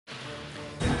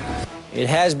It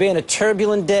has been a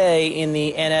turbulent day in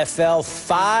the NFL.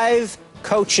 5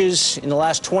 coaches in the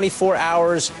last 24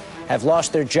 hours have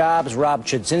lost their jobs. Rob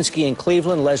Chudzinski in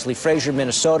Cleveland, Leslie Frazier,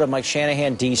 Minnesota, Mike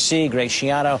Shanahan, D.C., Greg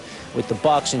Schiano with the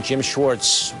Bucs, and Jim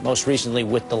Schwartz, most recently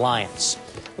with the Lions.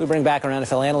 We bring back our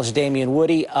NFL analyst, Damian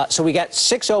Woody. So we got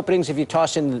 6 openings if you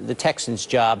toss in the Texans'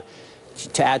 job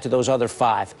to add to those other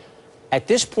 5. At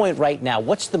this point right now,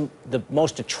 what's the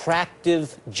most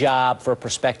attractive job for a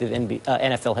prospective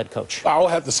NFL head coach? I'll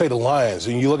have to say the Lions.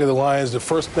 And you look at the Lions, the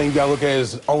first thing you got to look at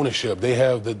is ownership. They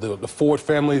have the Ford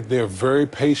family. They're very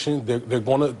patient. They're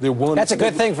willing. That's a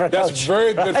good thing for a coach. That's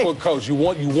very good for a coach. You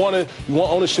want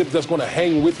ownership that's going to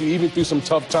hang with you even through some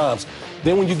tough times.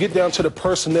 Then when you get down to the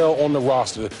personnel on the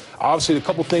roster, obviously a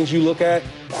couple things you look at.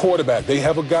 Quarterback. They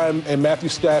have a guy in Matthew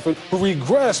Stafford who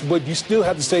regressed, but you still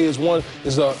have to say is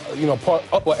a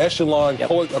upper echelon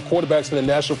quarterbacks in the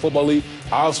National Football League.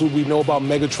 Obviously, we know about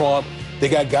Megatron. They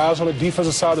got guys on the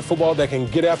defensive side of the football that can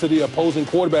get after the opposing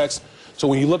quarterbacks. So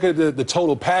when you look at the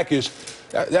total package,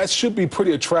 that should be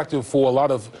pretty attractive for a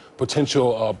lot of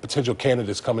potential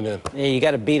candidates coming in. Yeah, you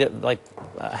got to beat it like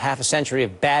half a century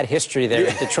of bad history there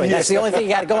in Detroit. That's the only thing you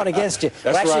got going against you.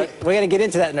 That's right. We're going to get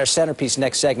into that in our centerpiece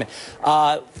next segment.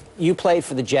 You played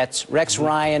for the Jets. Rex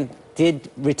Ryan did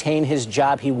retain his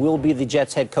job. He will be the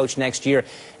Jets head coach next year.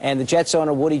 And the Jets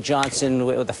owner, Woody Johnson,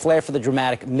 with a flair for the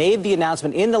dramatic, made the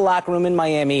announcement in the locker room in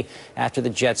Miami after the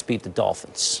Jets beat the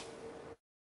Dolphins.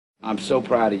 I'm so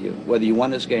proud of you, whether you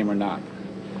won this game or not.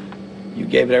 You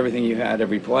gave it everything you had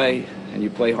every play, and you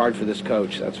play hard for this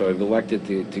coach. That's why I've elected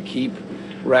to keep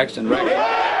Rex and Rex.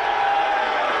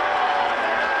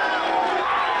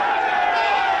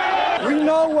 We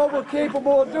know what we're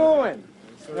capable of doing,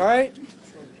 all right?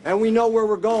 And we know where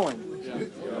we're going.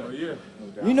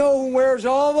 You know who wears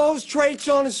all those traits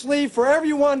on his sleeve for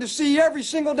everyone to see every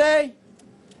single day?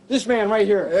 This man right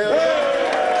here.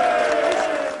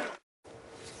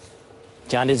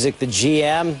 John Idzik, the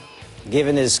GM,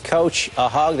 giving his coach a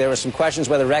hug. There were some questions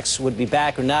whether Rex would be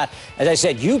back or not. As I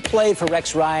said, you played for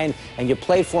Rex Ryan, and you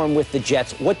played for him with the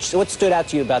Jets. What stood out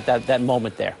to you about that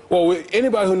moment there? Well,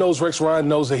 anybody who knows Rex Ryan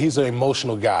knows that he's an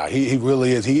emotional guy. He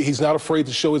really is. He's not afraid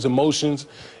to show his emotions,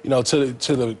 to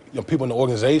the people in the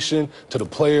organization, to the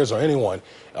players or anyone.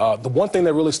 The one thing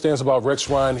that really stands about Rex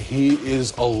Ryan, he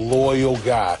is a loyal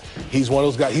guy. He's one of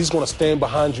those guys. He's going to stand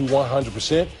behind you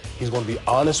 100%. He's going to be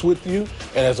honest with you.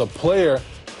 And as a player,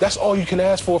 that's all you can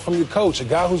ask for from your coach, a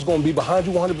guy who's going to be behind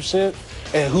you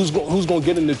 100% and who's going to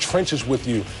get in the trenches with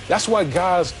you. That's why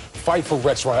guys fight for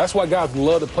Rex Ryan. That's why guys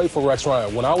love to play for Rex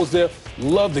Ryan. When I was there,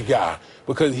 loved the guy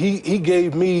because he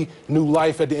gave me new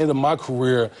life at the end of my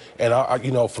career,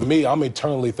 and for me, I'm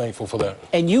eternally thankful for that.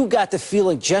 And you got the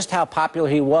feeling just how popular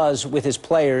he was with his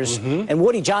players. And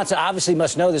Woody Johnson obviously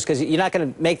must know this because you're not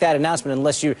going to make that announcement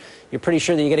unless you're pretty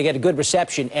sure that you're going to get a good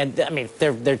reception. And I mean,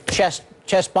 they're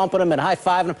chest bumping him and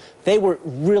high-fiving him. They were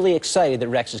really excited that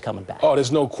Rex is coming back. Oh,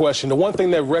 there's no question. The one thing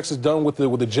that Rex has done with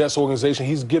the Jets organization,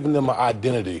 he's given them an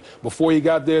identity. Before he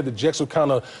got there, the Jets were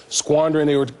kind of squandering.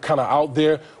 They were kind of out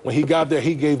there. When he got there,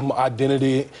 he gave them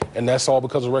identity, and that's all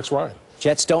because of Rex Ryan.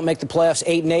 Jets don't make the playoffs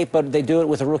 8-8, but they do it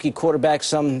with a rookie quarterback.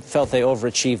 Some felt they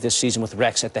overachieved this season with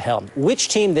Rex at the helm. Which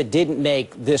team that didn't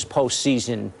make this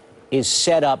postseason is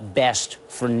set up best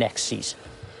for next season?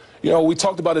 We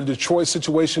talked about the Detroit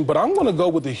situation, but I'm going to go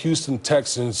with the Houston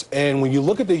Texans. And when you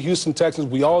look at the Houston Texans,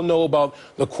 we all know about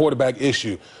the quarterback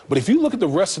issue. But if you look at the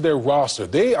rest of their roster,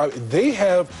 they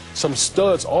have some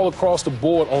studs all across the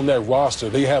board on that roster.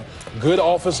 They have good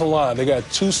offensive line. They got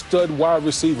 2 stud wide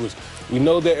receivers. We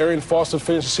know that Arian Foster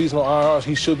finished the season on IR.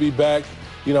 He should be back.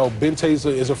 Bente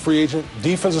is a free agent.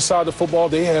 Defensive side of the football,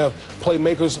 they have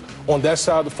playmakers on that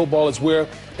side of the football as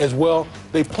well.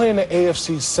 They play in the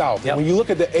AFC South. Yep. When you look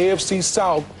at the AFC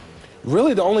South,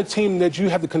 really the only team that you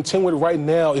have to contend with right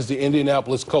now is the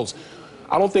Indianapolis Colts.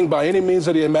 I don't think by any means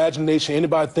of the imagination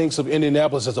anybody thinks of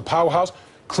Indianapolis as a powerhouse.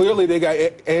 Clearly, they got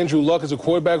Andrew Luck as a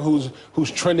quarterback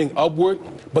who's trending upward,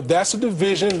 but that's a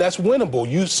division that's winnable.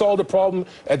 You saw the problem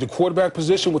at the quarterback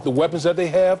position with the weapons that they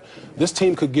have. This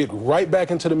team could get right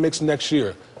back into the mix next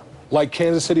year, like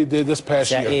Kansas City did this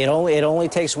past year. It only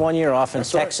takes 1 year off, and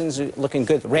That's Texans are looking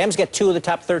good. Rams get 2 of the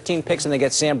top 13 picks, and they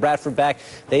get Sam Bradford back.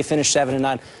 They finished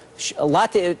 7-9. A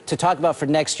lot to talk about for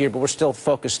next year, but we're still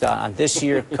focused on this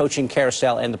year, coaching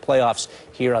carousel, and the playoffs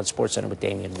here on SportsCenter with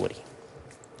Damian Woody.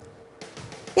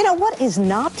 What is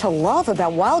not to love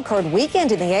about Wild Card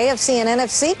Weekend in the AFC and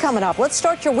NFC coming up? Let's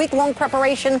start your week-long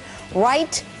preparation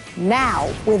right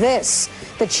now with this.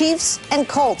 The Chiefs and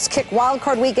Colts kick Wild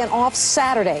Card Weekend off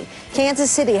Saturday. Kansas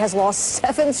City has lost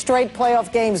 7 straight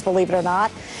playoff games, believe it or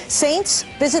not. Saints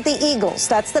visit the Eagles.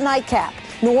 That's the nightcap.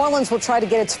 New Orleans will try to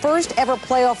get its first ever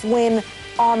playoff win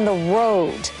on the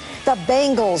road. The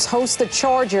Bengals host the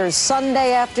Chargers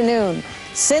Sunday afternoon.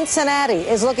 Cincinnati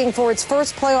is looking for its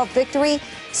first playoff victory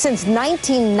since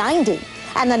 1990.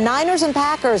 And the Niners and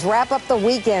Packers wrap up the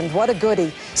weekend. What a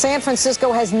goodie. San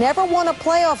Francisco has never won a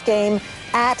playoff game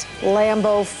at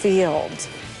Lambeau Field.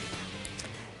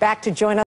 Back to join us.